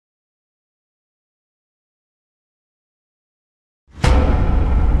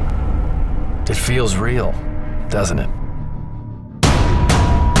It feels real, doesn't it?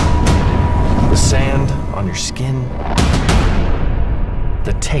 The sand on your skin,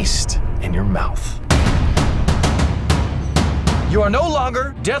 the taste in your mouth. You are no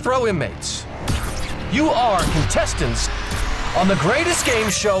longer death row inmates. You are contestants on the greatest game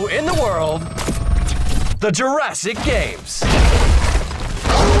show in the world, the Jurassic Games.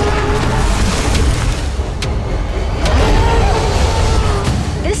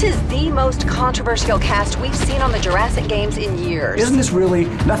 This is the most controversial cast we've seen on the Jurassic Games in years. Isn't this really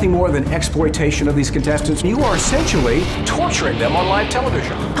nothing more than exploitation of these contestants? You are essentially torturing them on live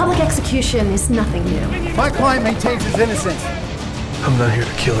television. Public execution is nothing new. My client maintains his innocence. I'm not here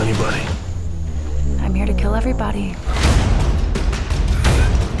to kill anybody. I'm here to kill everybody.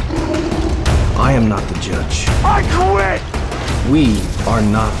 I am not the judge. I quit! We are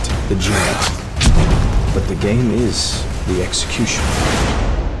not the jury. But the game is the execution.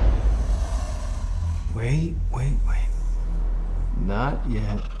 Wait. Not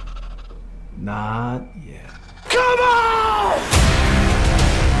yet. Not yet. Come on!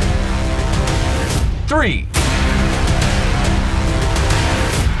 3,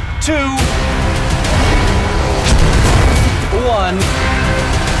 2, 1.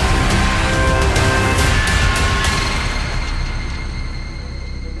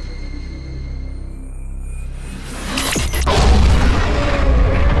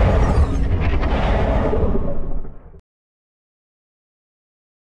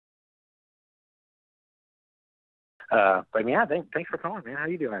 But yeah, thanks for calling, man. How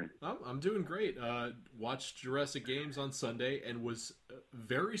you doing? I'm doing great. Watched Jurassic Games on Sunday and was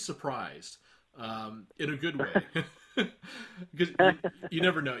very surprised, in a good way. Because you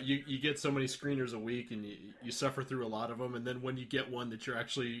never know. You get so many screeners a week, and you suffer through a lot of them. And then when you get one that you're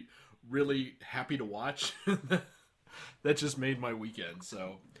actually really happy to watch, that just made my weekend.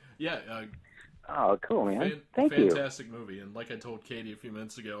 So yeah. Oh, cool, man. Thank you. Fantastic movie, and like I told Katie a few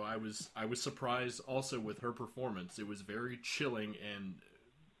minutes ago, I was surprised also with her performance. It was very chilling and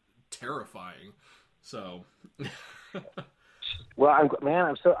terrifying. So, well,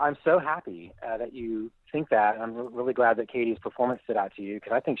 I'm so happy that you think that. I'm really glad that Katie's performance stood out to you,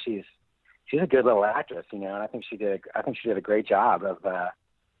 because I think she's a good little actress, and I think she did a great job of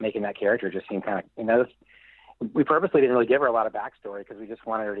making that character just seem kind of, we purposely didn't really give her a lot of backstory because we just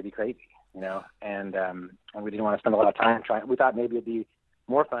wanted her to be crazy. And we didn't want to spend a lot of time trying. We thought maybe it'd be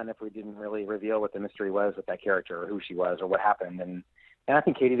more fun if we didn't really reveal what the mystery was with that character, or who she was, or what happened. And I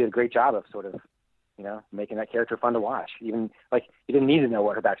think Katie did a great job of sort of, making that character fun to watch. Even like you didn't need to know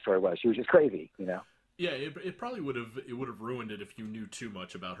what her backstory was. She was just crazy, Yeah, it probably would have ruined it if you knew too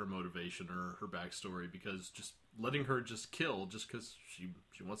much about her motivation or her backstory, because just letting her just kill just because she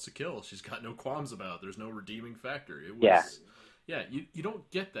wants to kill, she's got no qualms about it. There's no redeeming factor. It was. Yeah, you don't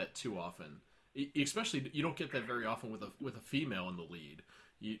get that too often. Especially, you don't get that very often with a female in the lead.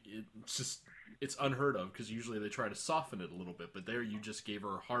 It's unheard of, because usually they try to soften it a little bit. But there, you just gave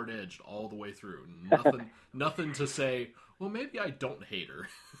her hard-edged all the way through. Nothing to say, well, maybe I don't hate her.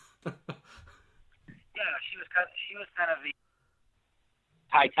 Yeah, she was kind of the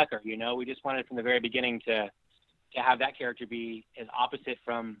Ty Tucker. We just wanted from the very beginning to have that character be as opposite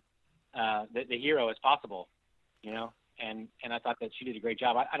from the hero as possible. And I thought that she did a great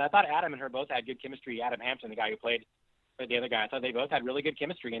job. And I thought Adam and her both had good chemistry. Adam Hampton, the guy who played the other guy, I thought they both had really good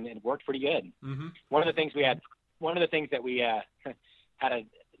chemistry and worked pretty good. Mm-hmm. One of the things that we had a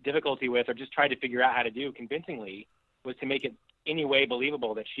difficulty with, or just tried to figure out how to do convincingly, was to make it any way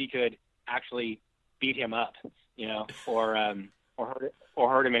believable that she could actually beat him up, or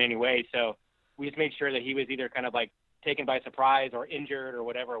hurt him in any way. So we just made sure that he was either kind of like taken by surprise or injured or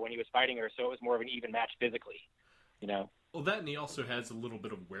whatever when he was fighting her. So it was more of an even match physically. Well, that, and he also has a little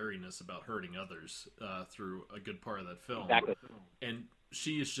bit of wariness about hurting others through a good part of that film. Exactly. And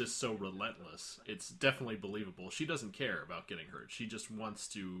she is just so relentless. It's definitely believable. She doesn't care about getting hurt. She just wants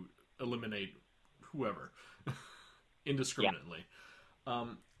to eliminate whoever indiscriminately. Yeah.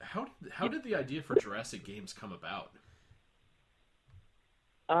 How did the idea for Jurassic Games come about?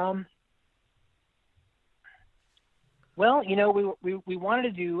 Well, we wanted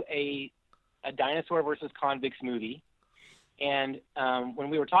to do a dinosaur versus convicts movie, and when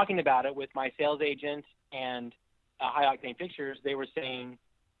we were talking about it with my sales agent and High Octane Pictures, they were saying,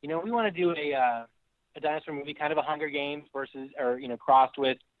 we want to do a dinosaur movie, kind of a Hunger Games versus, or crossed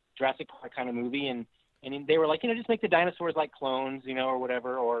with Jurassic Park kind of movie, and they were like, just make the dinosaurs like clones, or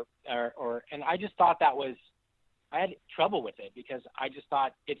whatever, or and I just thought I had trouble with it, because I just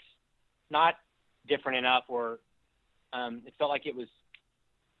thought it's not different enough, or it felt like it was.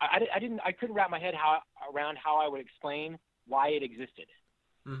 I couldn't wrap my head around how I would explain why it existed,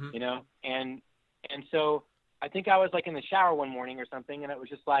 you know? And so I think I was like in the shower one morning or something, and it was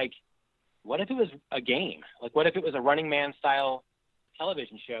just like, what if it was a game? Like, what if it was a Running Man style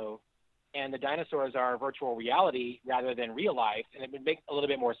television show and the dinosaurs are virtual reality rather than real life? And it would make a little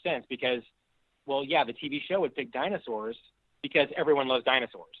bit more sense because, well, yeah, the TV show would pick dinosaurs because everyone loves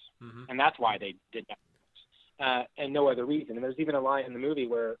dinosaurs. And that's why they did that. And no other reason. And there's even a line in the movie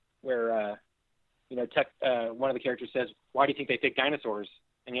where you know, one of the characters says, why do you think they picked dinosaurs?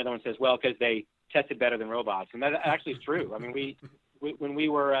 And the other one says, well, because they tested better than robots. And that actually is true. I mean, we when we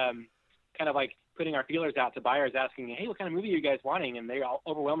were kind of like putting our feelers out to buyers asking, hey, what kind of movie are you guys wanting? And they all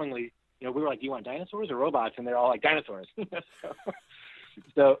overwhelmingly, you know, we were like, do you want dinosaurs or robots? And they're all like, dinosaurs.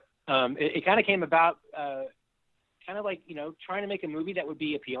 So it kind of came about kind of like, you know, trying to make a movie that would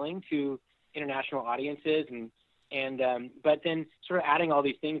be appealing to international audiences and but then sort of adding all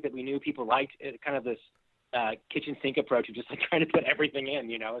these things that we knew people liked, kind of this kitchen sink approach of just like trying to put everything in,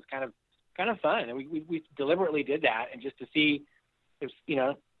 you know. It's kind of fun. And we deliberately did that. And just to see, you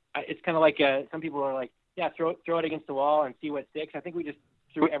know, it's kind of like some people are like, yeah, throw it against the wall and see what sticks. I think we just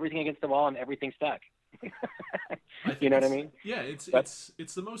threw everything against the wall and everything stuck. You know what I mean? Yeah, it's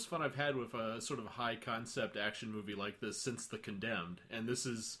the most fun I've had with a sort of high concept action movie like this since The Condemned, and this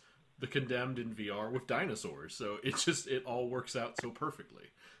is The Condemned in VR with dinosaurs. So it all works out so perfectly.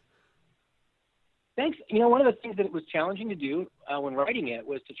 Thanks. You know, one of the things that it was challenging to do when writing it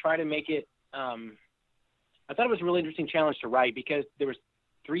was to try to make it. I thought it was a really interesting challenge to write because there was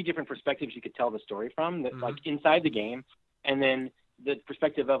 3 different perspectives you could tell the story from, that like inside the game, and then the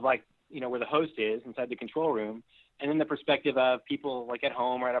perspective of like, you know, where the host is inside the control room, and then the perspective of people like at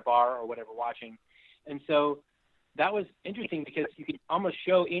home or at a bar or whatever watching. And so that was interesting because you could almost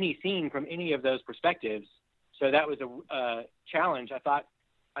show any scene from any of those perspectives. So that was a challenge. I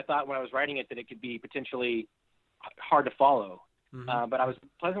thought when I was writing it that it could be potentially hard to follow. But I was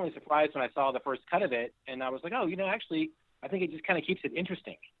pleasantly surprised when I saw the first cut of it, and I was like, oh, you know, actually, I think it just kind of keeps it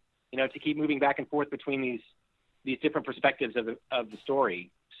interesting, you know, to keep moving back and forth between these different perspectives of the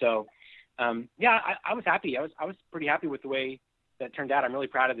story. So, yeah, I was happy. I was pretty happy with the way that turned out. I'm really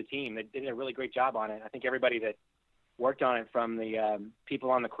proud of the team. They did a really great job on it. I think everybody that worked on it, from the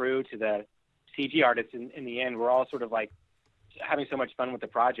people on the crew to the CG artists in the end, were all sort of like having so much fun with the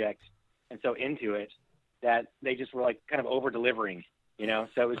project and so into it that they just were like kind of over delivering, you know?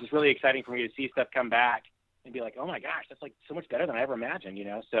 So it was just really exciting for me to see stuff come back and be like, oh my gosh, that's like so much better than I ever imagined, you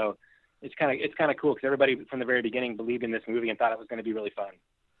know? So it's kind of cool because everybody from the very beginning believed in this movie and thought it was going to be really fun.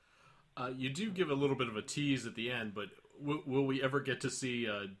 You do give a little bit of a tease at the end, but will we ever get to see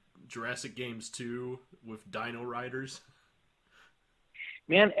Jurassic Games 2 with Dino Riders?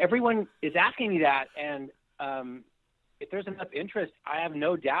 Man, everyone is asking me that, and if there's enough interest, I have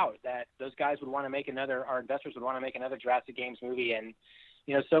no doubt that those guys would want to make our investors would want to make another Jurassic Games movie. And,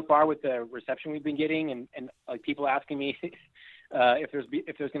 you know, so far with the reception we've been getting and like people asking me if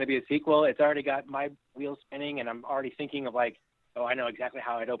there's going to be a sequel, it's already got my wheels spinning, and I'm already thinking of like, oh, I know exactly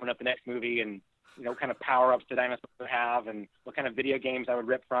how I'd open up the next movie, and, you know, what kind of power-ups the dinosaurs would have, and what kind of video games I would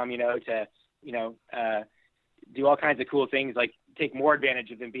rip from, you know, to, you know, do all kinds of cool things, like take more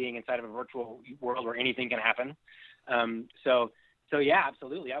advantage of them being inside of a virtual world where anything can happen. So yeah,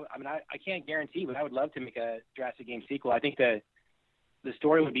 absolutely. I mean, I can't guarantee, but I would love to make a Jurassic Games sequel. I think the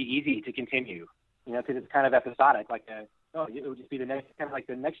story would be easy to continue, you know, because it's kind of episodic, like it would just be the next, kind of like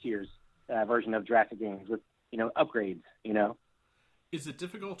the next year's version of Jurassic Games with, you know, upgrades, you know. Is it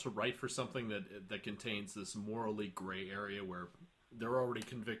difficult to write for something that contains this morally gray area where they're already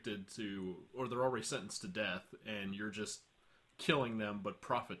convicted or they're already sentenced to death, and you're just killing them but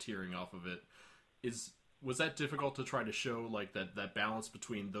profiteering off of it? Was that difficult to try to show, like, that balance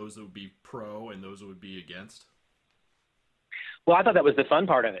between those that would be pro and those that would be against? Well, I thought that was the fun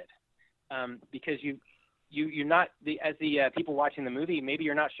part of it, because you're not as the people watching the movie, maybe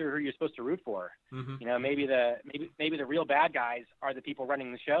you're not sure who you're supposed to root for. You know, maybe the real bad guys are the people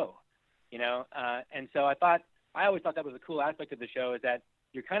running the show, you know. And so I always thought that was a cool aspect of the show, is that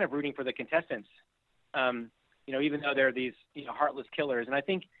you're kind of rooting for the contestants, you know, even though they're these, you know, heartless killers. And I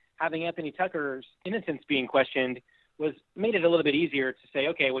think having Anthony Tucker's innocence being questioned made it a little bit easier to say,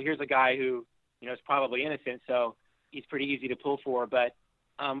 okay, well, here's a guy who, you know, is probably innocent, so he's pretty easy to pull for. But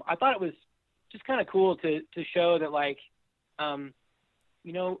I thought it was just kind of cool to show that, like,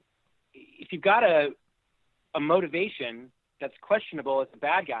 you know, if you've got a motivation that's questionable as a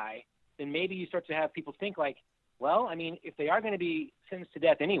bad guy, then maybe you start to have people think like, well, I mean, if they are going to be sentenced to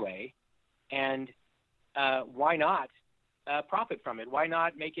death anyway, and why not profit from it? Why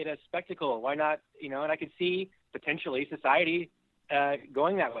not make it a spectacle? Why not, you know? And I could see potentially society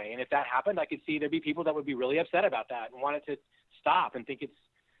going that way. And if that happened, I could see there'd be people that would be really upset about that and want it to stop and think it's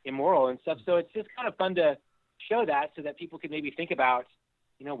immoral and stuff. So it's just kind of fun to show that so that people could maybe think about,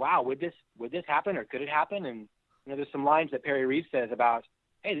 wow, would this happen or could it happen? And there's some lines that Perry Reeves says about,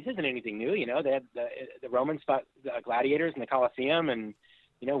 hey, this isn't anything new. They had the Romans fought the gladiators in the Colosseum, and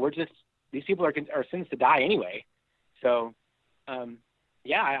these people are sentenced to die anyway. So, I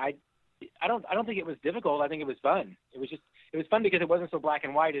don't think it was difficult. I think it was fun. It was fun because it wasn't so black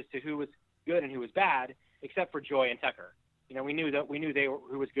and white as to who was good and who was bad, except for Joy and Tucker. We knew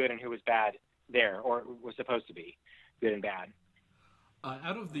who was good and who was bad there, or was supposed to be good and bad.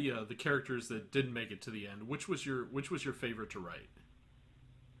 Out of the characters that didn't make it to the end, which was your favorite to write?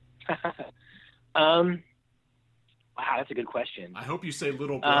 Wow, that's a good question. I hope you say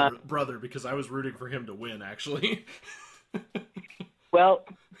little brother because I was rooting for him to win, actually. Well,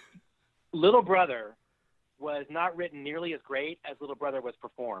 Little Brother was not written nearly as great as Little Brother was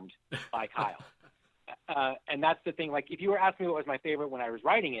performed by Kyle. And that's the thing. Like, if you were asking me what was my favorite when I was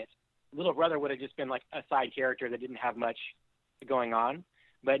writing it, Little Brother would have just been like a side character that didn't have much going on.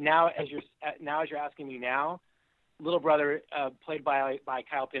 But now, as you're asking me now, Little Brother, played by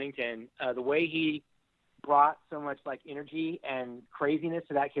Kyle Pennington, the way he brought so much like energy and craziness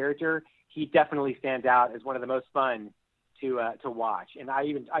to that character, he definitely stands out as one of the most fun to watch. And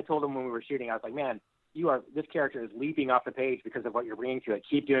I told him when we were shooting, I was like, man, this character is leaping off the page because of what you're bringing to it.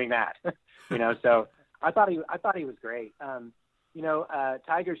 Keep doing that. So I thought he was great.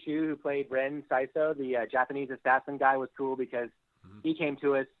 Tiger Shu, who played Ren Saiso, the Japanese assassin guy, was cool because he came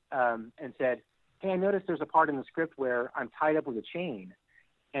to us and said, hey, I noticed there's a part in the script where I'm tied up with a chain.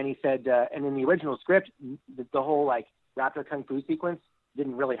 And he said, and in the original script, the whole like raptor kung fu sequence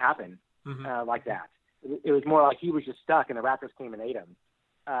didn't really happen like that. It was more like he was just stuck and the raptors came and ate him.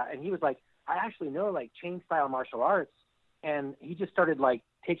 And he was like, I actually know like chain style martial arts. And he just started like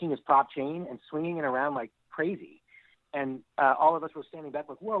taking his prop chain and swinging it around like crazy. And all of us were standing back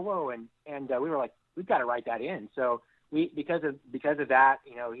like, whoa. And we were like, we've got to write that in. So because of that,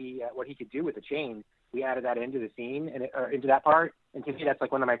 what he could do with the chain, we added that into the scene or into that part. And to me, that's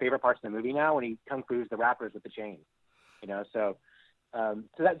like one of my favorite parts of the movie now, when he kung fu's the rappers with the chain. So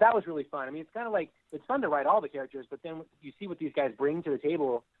that was really fun. I mean, it's kind of like, it's fun to write all the characters, but then you see what these guys bring to the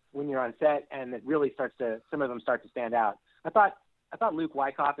table when you're on set, and it really some of them start to stand out. I thought Luke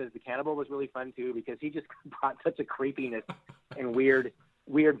Wyckoff as the cannibal was really fun too, because he just brought such a creepiness and weird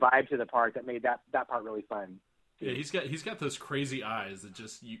vibe to the part that made that part really fun. Yeah, he's got those crazy eyes that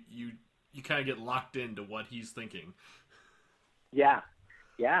just you kind of get locked into what he's thinking. Yeah,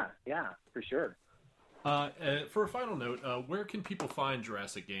 for sure. For a final note, where can people find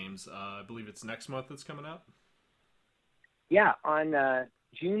Jurassic Games? I believe it's next month that's coming out. Yeah, on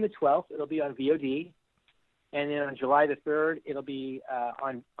June the 12th, it'll be on VOD. And then on July the 3rd, it'll be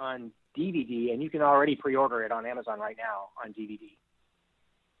on DVD. And you can already pre-order it on Amazon right now on DVD.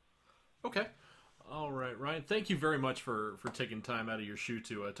 Okay. All right, Ryan. Thank you very much for taking time out of your shoe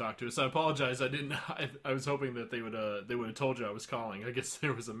to talk to us. I apologize. I was hoping that they would have told you I was calling. I guess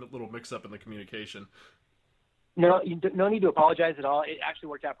there was a little mix-up in the communication. No, no need to apologize at all. It actually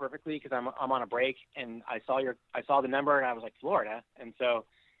worked out perfectly because I'm on a break, and I saw the number, and I was like, Florida, and so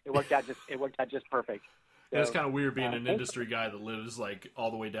it worked out just perfect. So, it's kind of weird being an industry guy that lives like all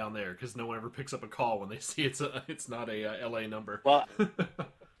the way down there, because no one ever picks up a call when they see it's not a LA number. Well,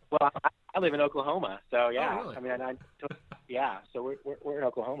 I live in Oklahoma, so yeah. Oh, really? I mean, so we're in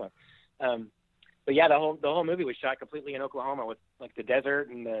Oklahoma. But yeah, the whole movie was shot completely in Oklahoma with like the desert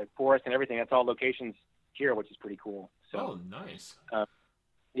and the forest and everything. That's all locations here, which is pretty cool. So, oh, nice.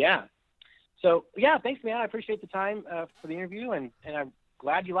 Yeah. So yeah, thanks, man. I appreciate the time for the interview, and I'm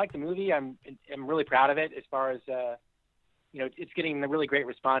glad you liked the movie. I'm really proud of it. As far as it's getting a really great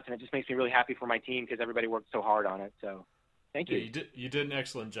response, and it just makes me really happy for my team because everybody worked so hard on it. So thank you. Yeah, you did an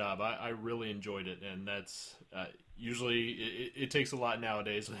excellent job. I really enjoyed it, and that's usually it takes a lot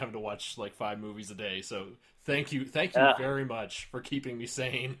nowadays having to watch like 5 movies a day. So thank you very much for keeping me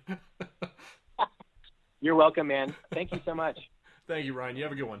sane. You're welcome, man. Thank you so much. Thank you, Ryan. You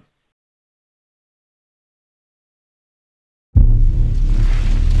have a good one.